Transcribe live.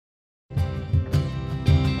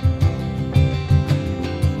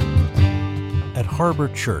Harbor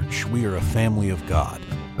Church, we are a family of God,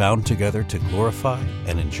 bound together to glorify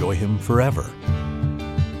and enjoy Him forever.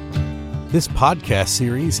 This podcast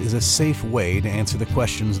series is a safe way to answer the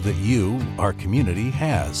questions that you, our community,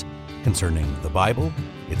 has concerning the Bible,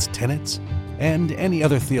 its tenets, and any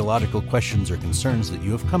other theological questions or concerns that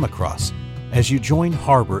you have come across as you join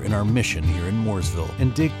Harbor in our mission here in Mooresville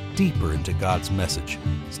and dig deeper into God's message,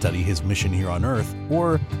 study His mission here on earth,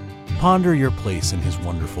 or ponder your place in His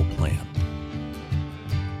wonderful plan.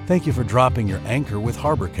 Thank you for dropping your anchor with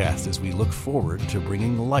HarborCast as we look forward to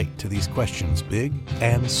bringing light to these questions, big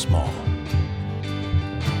and small.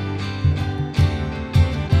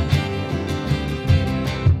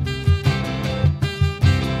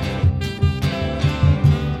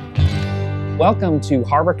 Welcome to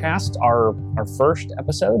HarborCast, our first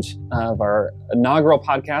episode of our inaugural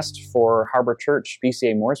podcast for Harbor Church,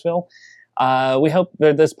 BCA Mooresville. We hope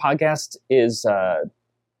that this podcast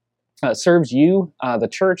serves you, the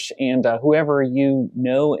church, and whoever you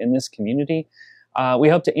know in this community. We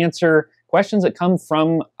hope to answer questions that come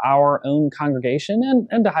from our own congregation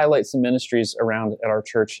and to highlight some ministries around at our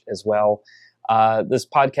church as well. This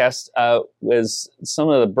podcast was some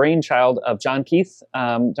of the brainchild of John Keith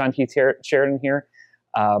Sheridan here.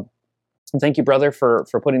 Thank you, brother, for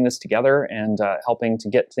putting this together and helping to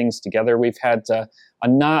get things together. We've had a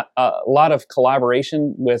lot of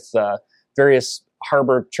collaboration with various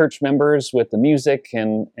Harbor Church members with the music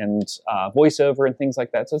and voiceover and things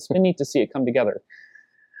like that. So it's been neat to see it come together.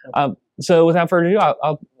 So without further ado,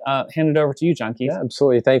 I'll hand it over to you, John Keith. Yeah,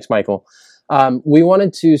 absolutely. Thanks, Michael. We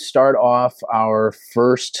wanted to start off our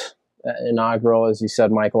first inaugural, as you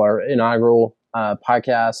said, Michael, our inaugural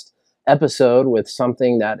podcast episode with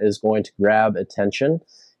something that is going to grab attention.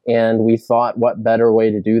 And we thought, what better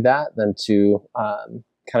way to do that than to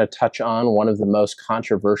kind of touch on one of the most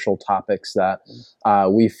controversial topics that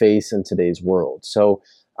we face in today's world. So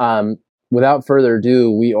without further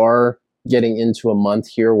ado, we are getting into a month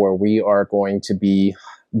here where we are going to be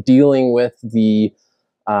dealing with the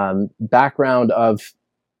background of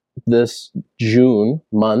this June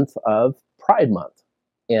month of Pride Month.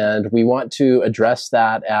 And we want to address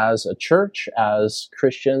that as a church, as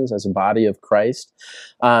Christians, as a body of Christ,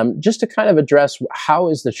 just to kind of address how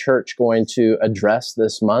is the church going to address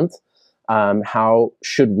this month? How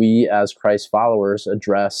should we as Christ followers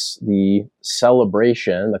address the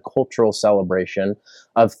celebration, the cultural celebration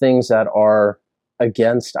of things that are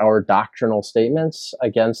against our doctrinal statements,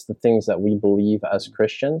 against the things that we believe as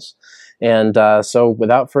Christians? And so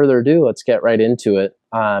without further ado, let's get right into it.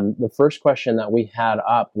 The first question that we had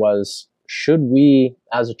up was, should we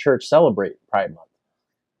as a church celebrate Pride Month?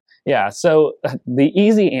 Yeah, so the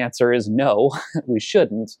easy answer is no, we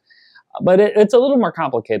shouldn't. But it's a little more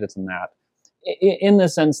complicated than that, in the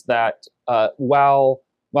sense that while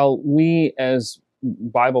we as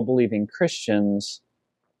Bible-believing Christians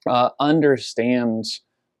understand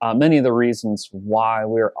many of the reasons why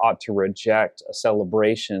we ought to reject a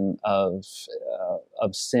celebration of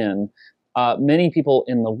sin, many people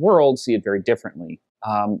in the world see it very differently.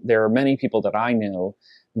 There are many people that I know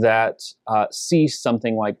that see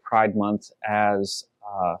something like Pride Month as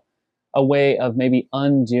a way of maybe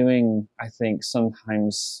undoing, I think,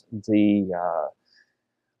 sometimes the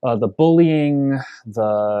bullying,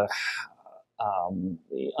 the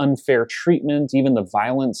unfair treatment, even the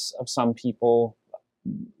violence of some people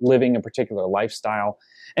living a particular lifestyle.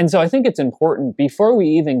 And so I think it's important, before we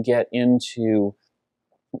even get into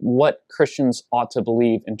what Christians ought to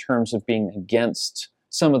believe in terms of being against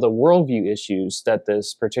some of the worldview issues that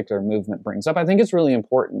this particular movement brings up, I think it's really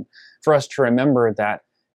important for us to remember that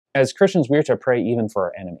as Christians, we are to pray even for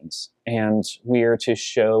our enemies, and we are to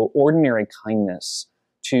show ordinary kindness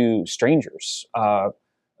to strangers,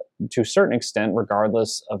 to a certain extent,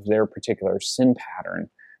 regardless of their particular sin pattern.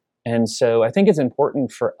 And so I think it's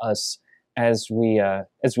important for us as we are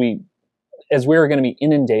going to be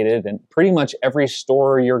inundated, and pretty much every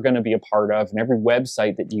store you're going to be a part of and every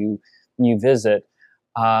website that you visit,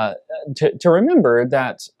 to remember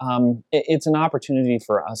that it's an opportunity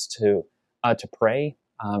for us to pray,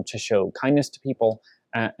 to show kindness to people,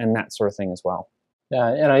 and that sort of thing as well. Yeah,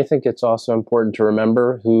 and I think it's also important to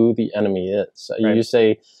remember who the enemy is. Right. You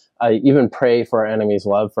say, even pray for our enemies,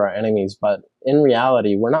 love for our enemies, but in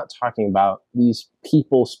reality, we're not talking about these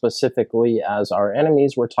people specifically as our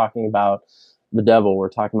enemies. We're talking about the devil, we're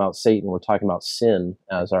talking about Satan, we're talking about sin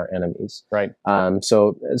as our enemies. Right.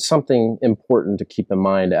 So it's something important to keep in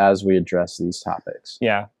mind as we address these topics.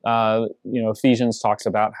 Yeah. Ephesians talks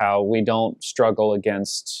about how we don't struggle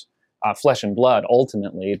against flesh and blood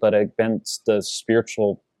ultimately, but against the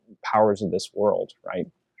spiritual powers of this world, right?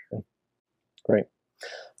 Great.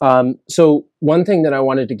 So one thing that I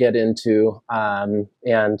wanted to get into, and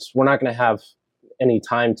we're not going to have any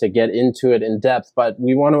time to get into it in depth, but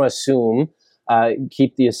we want to assume,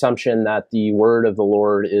 keep the assumption that the word of the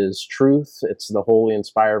Lord is truth. It's the holy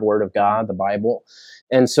inspired word of God, the Bible.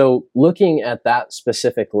 And so looking at that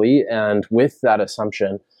specifically, and with that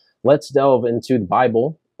assumption, let's delve into the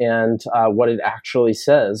Bible and what it actually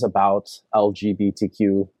says about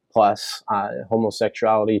LGBTQ plus,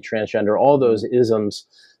 homosexuality, transgender, all those isms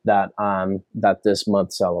that this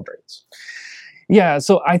month celebrates. Yeah,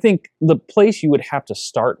 so I think the place you would have to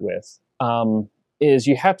start with is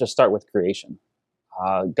you have to start with creation.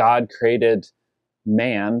 God created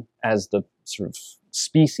man as the sort of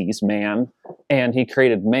species man, and he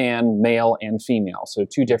created man, male and female, so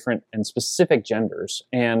two different and specific genders,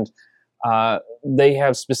 and they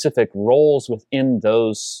have specific roles within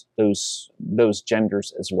those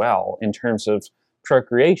genders as well, in terms of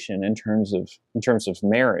procreation, in terms of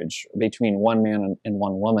marriage between one man and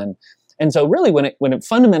one woman. And so really when it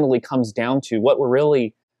fundamentally comes down to what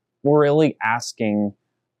we're really asking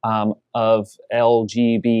of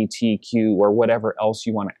LGBTQ or whatever else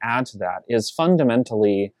you want to add to that is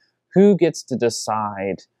fundamentally who gets to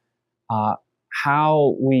decide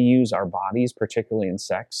how we use our bodies, particularly in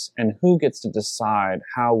sex, and who gets to decide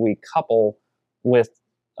how we couple with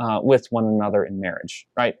one another in marriage,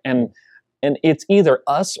 right? And it's either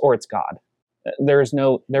us or it's God. There's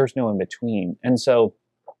no in between. And so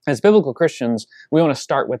as biblical Christians, we want to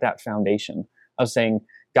start with that foundation of saying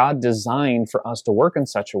God designed for us to work in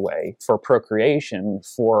such a way for procreation,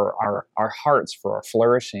 for our hearts, for our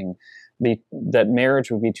flourishing, that marriage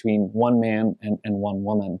would be between one man and one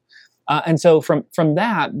woman. And so from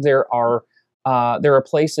that, there are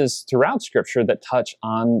places throughout Scripture that touch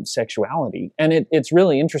on sexuality. And it's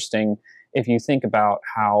really interesting if you think about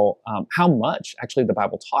how much actually the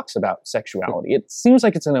Bible talks about sexuality. It seems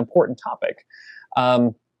like it's an important topic.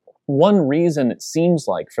 One reason it seems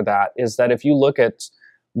like for that is that if you look at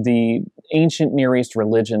the ancient Near East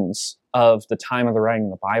religions of the time of the writing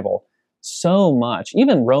of the Bible, so much,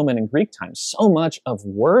 even Roman and Greek times, so much of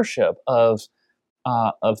worship of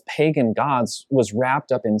pagan gods was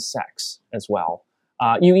wrapped up in sex as well.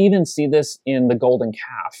 You even see this in the golden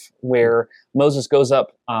calf, where Moses goes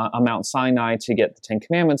up on Mount Sinai to get the Ten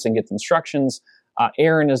Commandments and get the instructions.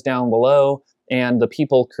 Aaron is down below, and the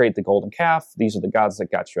people create the golden calf. These are the gods that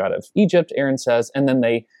got you out of Egypt, Aaron says, and then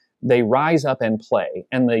they rise up and play.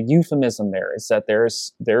 And the euphemism there is that there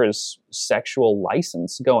is sexual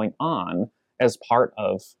license going on as part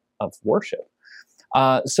of worship.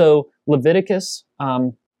 So Leviticus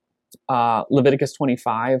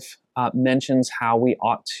 25 mentions how we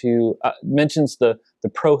ought to mentions the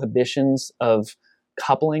prohibitions of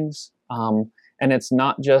couplings, and it's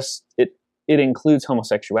not just it includes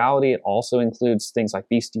homosexuality. It also includes things like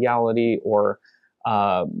bestiality or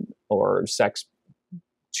sex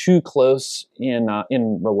too close in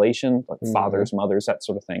relation, like fathers, mothers, that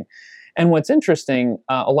sort of thing. And what's interesting,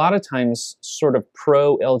 a lot of times, sort of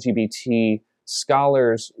pro-LGBT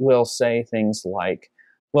scholars will say things like,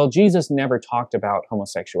 well, Jesus never talked about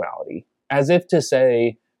homosexuality, as if to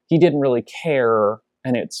say he didn't really care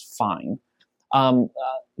and it's fine.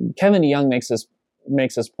 Kevin DeYoung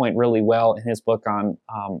makes this point really well in his book on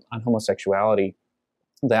homosexuality,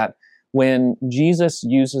 that when Jesus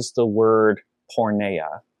uses the word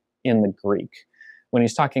porneia in the Greek, when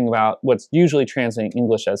he's talking about what's usually translated in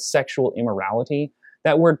English as sexual immorality,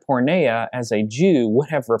 that word porneia as a Jew would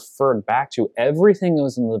have referred back to everything that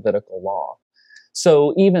was in the Levitical law.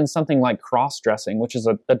 So even something like cross-dressing, which is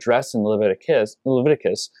addressed in Leviticus,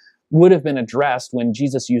 would have been addressed when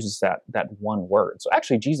Jesus uses that one word. So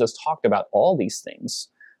actually, Jesus talked about all these things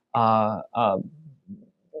all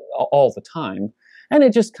the time. And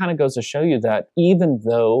it just kind of goes to show you that even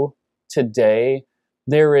though today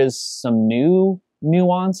there is some new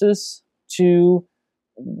nuances to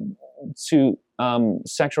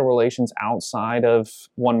sexual relations outside of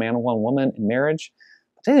one man and one woman in marriage,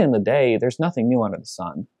 but at the end of the day, there's nothing new under the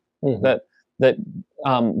sun. Mm-hmm. That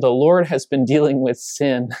the Lord has been dealing with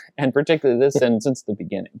sin, and particularly this sin, since the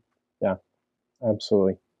beginning. Yeah,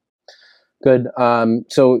 absolutely. Good.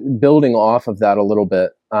 So building off of that a little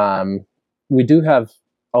bit, we do have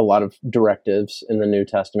a lot of directives in the New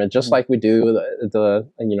Testament, just like we do the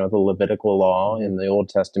Levitical law in the Old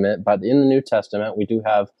Testament. But in the New Testament, we do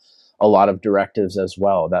have a lot of directives as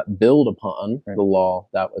well that build upon the law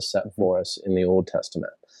that was set for us in the Old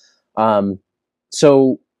Testament.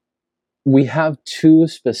 So we have two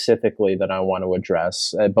specifically that I want to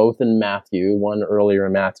address, both in Matthew, one earlier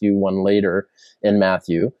in Matthew, one later in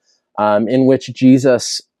Matthew, in which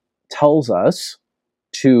Jesus tells us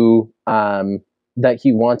to that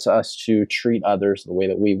he wants us to treat others the way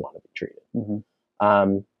that we want to be treated.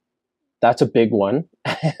 Mm-hmm. That's a big one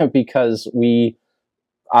because we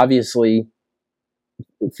obviously,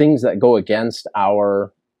 things that go against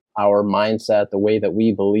our mindset, the way that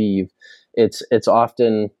we believe, it's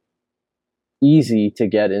often easy to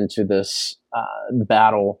get into this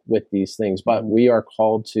battle with these things, but we are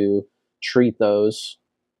called to treat those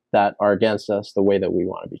that are against us the way that we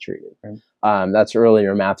want to be treated. Right. That's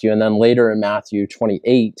earlier in Matthew. And then later in Matthew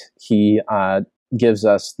 28, he gives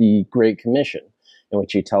us the Great Commission, in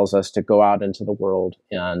which he tells us to go out into the world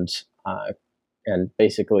and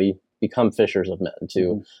basically become fishers of men,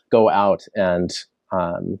 to go out and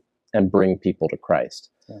bring people to Christ.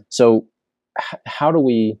 Yeah. So how do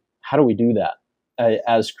we do that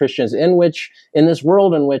as Christians in this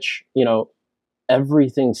world in which,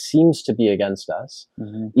 everything seems to be against us?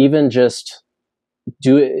 Even just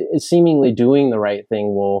seemingly doing the right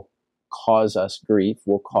thing will cause us grief,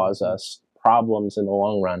 will cause us problems in the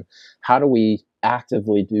long run. How do we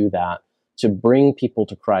actively do that to bring people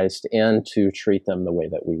to Christ and to treat them the way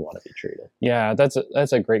that we want to be treated? Yeah, that's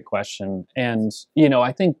a great question. And,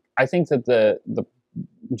 I think that the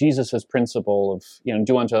Jesus's principle of,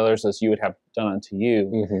 do unto others as you would have done unto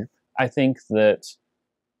you. I think that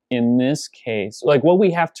in this case, like what do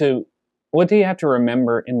you have to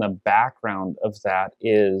remember in the background of that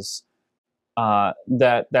is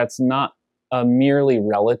that's not a merely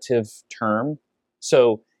relative term.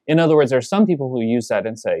 So in other words, there are some people who use that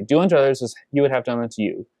and say, do unto others as you would have done unto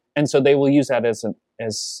you. And so they will use that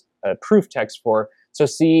as a proof text for, so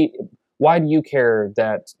see, why do you care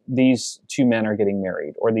that these two men are getting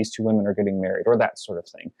married or these two women are getting married or that sort of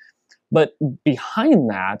thing? But behind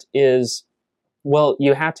that is, well,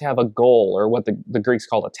 you have to have a goal, or what the Greeks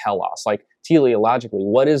call a telos, like teleologically,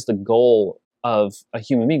 what is the goal of a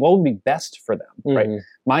human being? What would be best for them, right?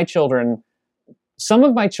 Some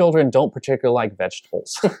of my children don't particularly like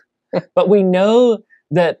vegetables, but we know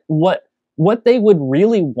that what they would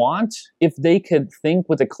really want, if they could think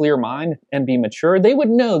with a clear mind and be mature, they would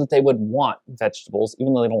know that they would want vegetables,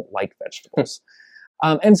 even though they don't like vegetables.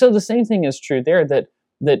 And so the same thing is true there, that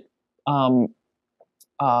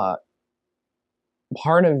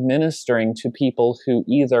part of ministering to people who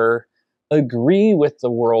either agree with the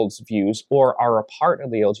world's views or are a part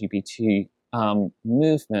of the LGBT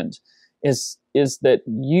movement is that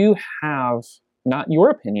you have not your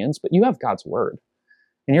opinions, but you have God's word,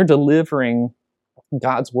 and you're delivering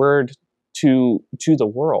God's word to the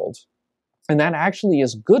world, and that actually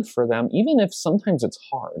is good for them, even if sometimes it's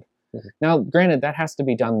hard. Now, granted, that has to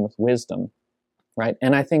be done with wisdom, right?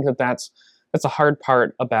 And I think that's a hard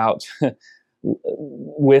part about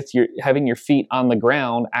with having your feet on the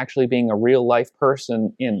ground, actually being a real life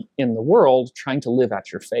person in the world, trying to live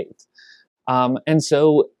out your faith. And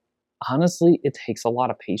so honestly, it takes a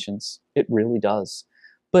lot of patience. It really does.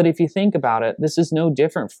 But if you think about it, this is no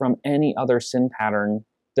different from any other sin pattern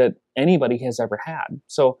that anybody has ever had.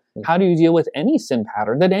 So how do you deal with any sin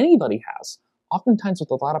pattern that anybody has? Oftentimes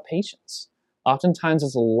with a lot of patience. Oftentimes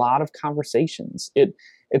it's a lot of conversations.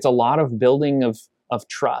 It's a lot of building of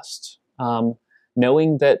trust.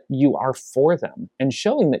 Knowing that you are for them and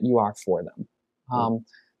showing that you are for them,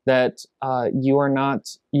 that you are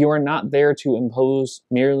not there to impose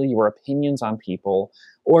merely your opinions on people,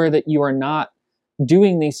 or that you are not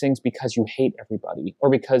doing these things because you hate everybody or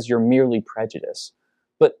because you're merely prejudiced.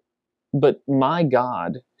 But my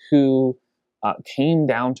God, who came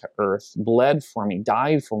down to earth, bled for me,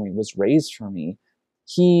 died for me, was raised for me,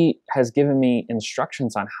 he has given me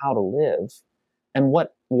instructions on how to live. And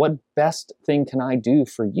what best thing can I do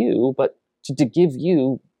for you but to give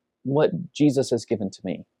you what Jesus has given to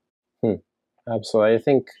me? Absolutely. I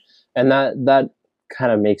think, and that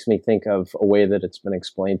kind of makes me think of a way that it's been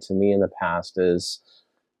explained to me in the past is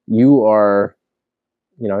you are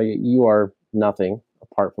nothing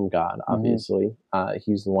apart from God, obviously.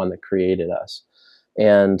 He's the one that created us.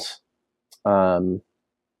 And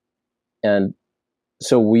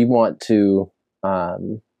so we want to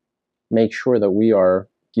make sure that we are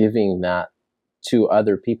giving that to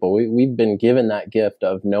other people. We've been given that gift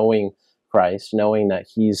of knowing Christ, knowing that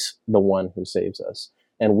he's the one who saves us.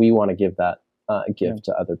 And we want to give that gift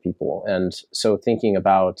to other people. And so thinking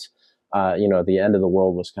about, the end of the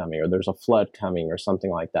world was coming, or there's a flood coming or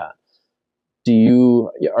something like that.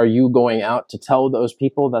 Are you going out to tell those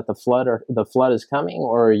people that the flood is coming,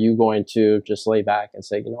 or are you going to just lay back and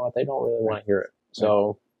say, you know what, they don't really want to hear it,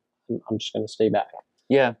 so I'm just going to stay back?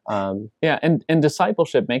 Yeah. And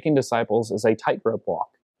discipleship, making disciples, is a tightrope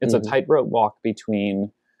walk. It's a tightrope walk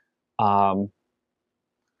between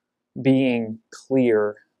being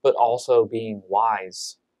clear, but also being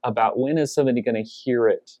wise. about when is somebody going to hear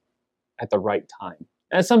it at the right time.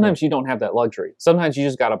 And sometimes you don't have that luxury. Sometimes you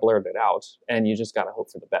just got to blurt it out, and you just got to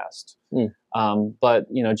hope for the best. But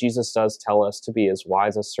Jesus does tell us to be as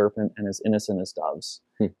wise as serpent and as innocent as doves.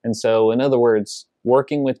 And so, in other words,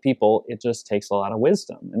 working with people, it just takes a lot of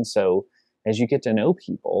wisdom. And so, as you get to know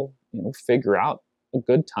people, figure out a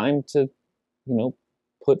good time to,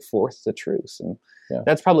 put forth the truth. And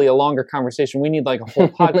that's probably a longer conversation. We need like a whole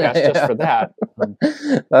podcast just for that.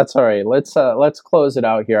 That's all right. Let's close it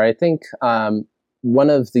out here. I think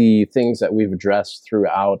one of the things that we've addressed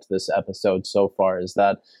throughout this episode so far is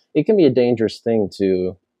that it can be a dangerous thing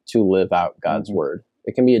to live out God's word.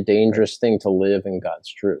 It can be a dangerous thing to live in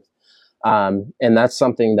God's truth. And that's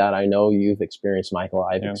something that I know you've experienced, Michael.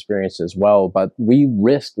 I've experienced as well. But we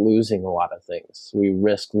risk losing a lot of things. We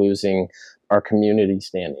risk losing our community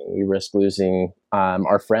standing. We risk losing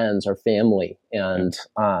our friends, our family, and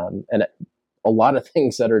a lot of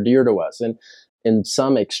things that are dear to us. And in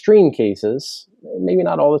some extreme cases, maybe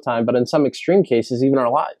not all the time, but in some extreme cases, even our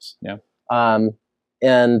lives.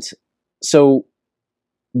 And so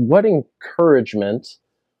what encouragement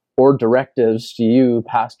or directives do you,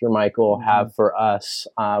 Pastor Michael, have for us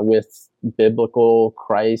with biblical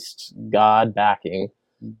Christ, God backing?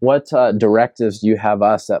 What directives do you have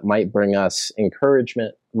us that might bring us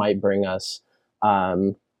encouragement, might bring us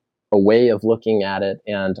a way of looking at it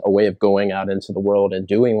and a way of going out into the world and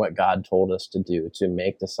doing what God told us to do to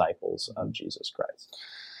make disciples of Jesus Christ?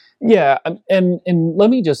 Yeah, and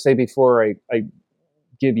let me just say before I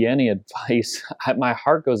give you any advice, my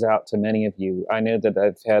heart goes out to many of you. I know that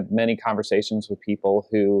I've had many conversations with people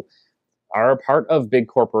who are a part of big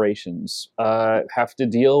corporations, have to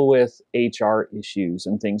deal with HR issues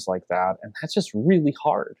and things like that. And that's just really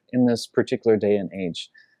hard in this particular day and age,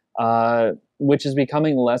 which is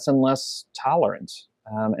becoming less and less tolerant.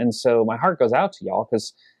 And so my heart goes out to y'all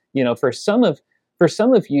because, for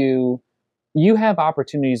some of you, you have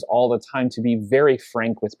opportunities all the time to be very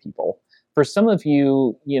frank with people. For some of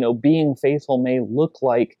you, being faithful may look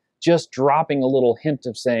like just dropping a little hint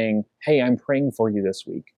of saying, hey, I'm praying for you this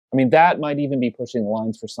week. I mean, that might even be pushing the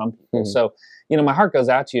lines for some people. So, my heart goes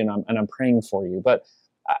out to you and I'm praying for you. But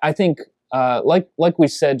I think, like we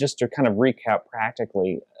said, just to kind of recap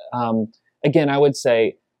practically, again, I would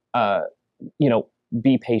say,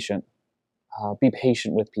 be patient. Be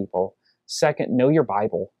patient with people. Second, know your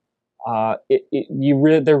Bible.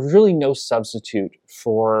 There's really no substitute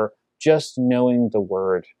for just knowing the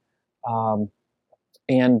Word.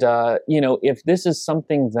 If this is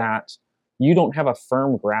something that you don't have a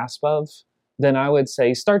firm grasp of, then I would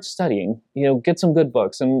say start studying, get some good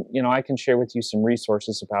books. And, I can share with you some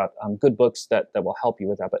resources about good books that will help you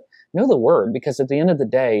with that. But know the Word, because at the end of the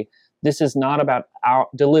day, this is not about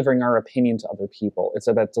delivering our opinion to other people. It's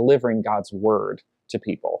about delivering God's Word to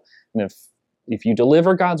people. And if you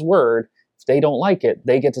deliver God's Word, if they don't like it,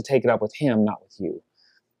 they get to take it up with Him, not with you.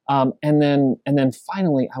 And then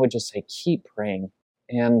finally, I would just say, keep praying.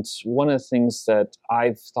 And one of the things that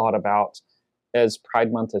I've thought about as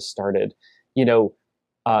Pride Month has started, the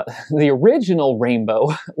original rainbow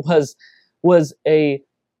was a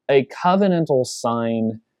covenantal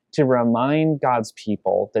sign to remind God's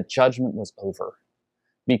people that judgment was over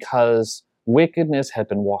because wickedness had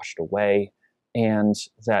been washed away and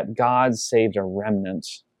that God saved a remnant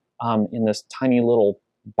in this tiny little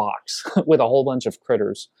box with a whole bunch of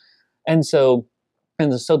critters. And so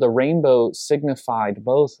the rainbow signified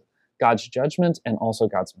both God's judgment and also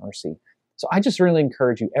God's mercy. So I just really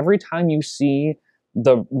encourage you, every time you see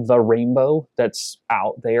the rainbow that's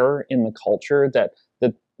out there in the culture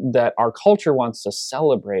that our culture wants to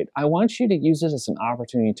celebrate, I want you to use it as an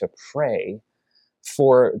opportunity to pray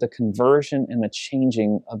for the conversion and the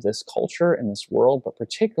changing of this culture and this world, but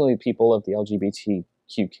particularly people of the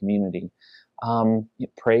LGBTQ community.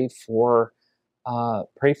 Pray for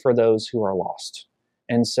those who are lost.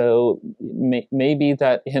 And so maybe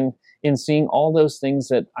that in seeing all those things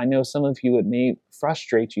that I know some of you, it may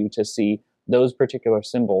frustrate you to see those particular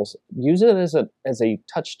symbols, use it as a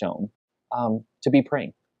touchstone to be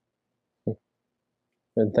praying.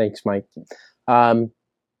 And thanks, Mike.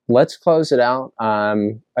 Let's close it out.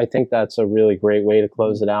 I think that's a really great way to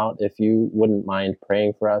close it out. If you wouldn't mind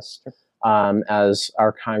praying for us as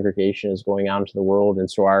our congregation is going out into the world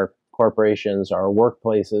and so our corporations, our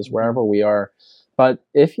workplaces, wherever we are. But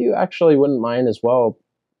if you actually wouldn't mind as well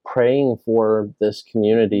praying for this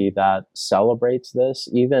community that celebrates this,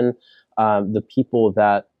 even the people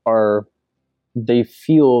that they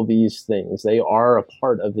feel these things, they are a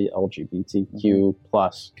part of the LGBTQ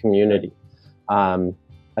plus community.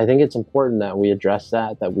 I think it's important that we address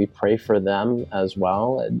that we pray for them as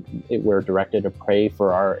well. We're directed to pray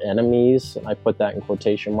for our enemies. I put that in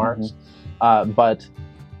quotation marks. But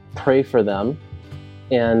pray for them,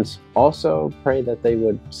 and also pray that they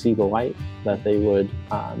would see the light, that they would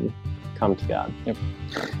come to God. Yep.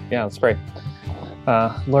 Yeah, let's pray.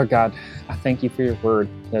 Lord God, I thank you for your word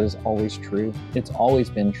that is always true. It's always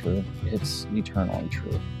been true. It's eternally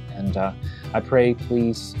true. And I pray,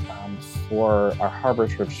 please, for our Harbor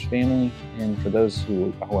Church family and for those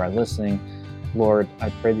who are listening. Lord, I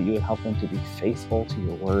pray that you would help them to be faithful to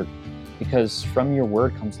your word, because from your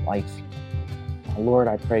word comes life. Lord,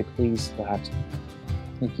 I pray, please, that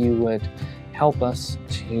you would help us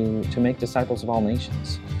to make disciples of all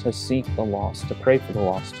nations, to seek the lost, to pray for the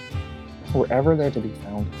lost, wherever they're to be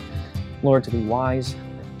found. Lord, to be wise,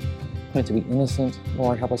 to be innocent.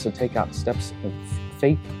 Lord, help us to take out steps of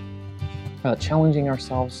faith, challenging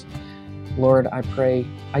ourselves. Lord, I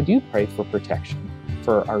do pray for protection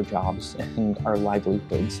for our jobs and our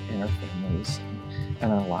livelihoods and our families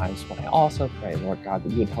and our lives. But I also pray, Lord God,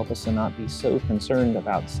 that you would help us to not be so concerned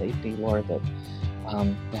about safety, Lord, that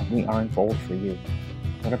we aren't bold for you.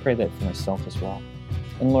 Lord, I pray that for myself as well.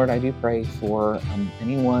 And Lord, I do pray for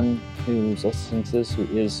anyone who's listening to this who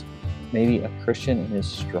is maybe a Christian and is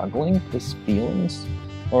struggling with feelings,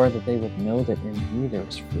 Lord, that they would know that in you there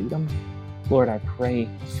is freedom. Lord, I pray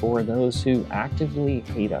for those who actively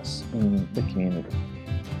hate us in the community,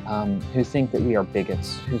 who think that we are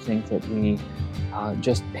bigots, who think that we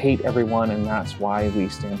just hate everyone and that's why we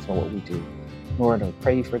stand for what we do. Lord, I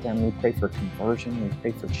pray for them. We pray for conversion. We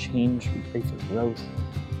pray for change. We pray for growth.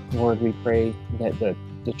 Lord, we pray that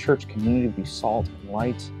the church community be salt and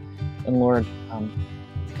light. And Lord,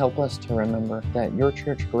 help us to remember that your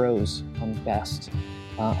church grows best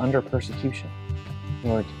under persecution.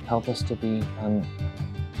 Lord, help us to be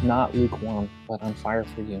not lukewarm, but on fire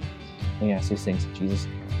for you. We ask these things in Jesus'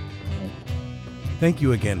 name. Amen. Thank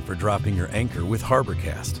you again for dropping your anchor with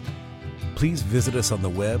HarborCast. Please visit us on the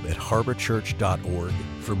web at harborchurch.org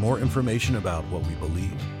for more information about what we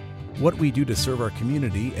believe, what we do to serve our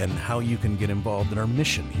community, and how you can get involved in our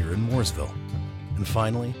mission here in Mooresville. And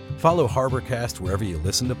finally, follow HarborCast wherever you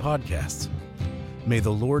listen to podcasts. May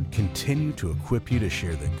the Lord continue to equip you to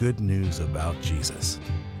share the good news about Jesus.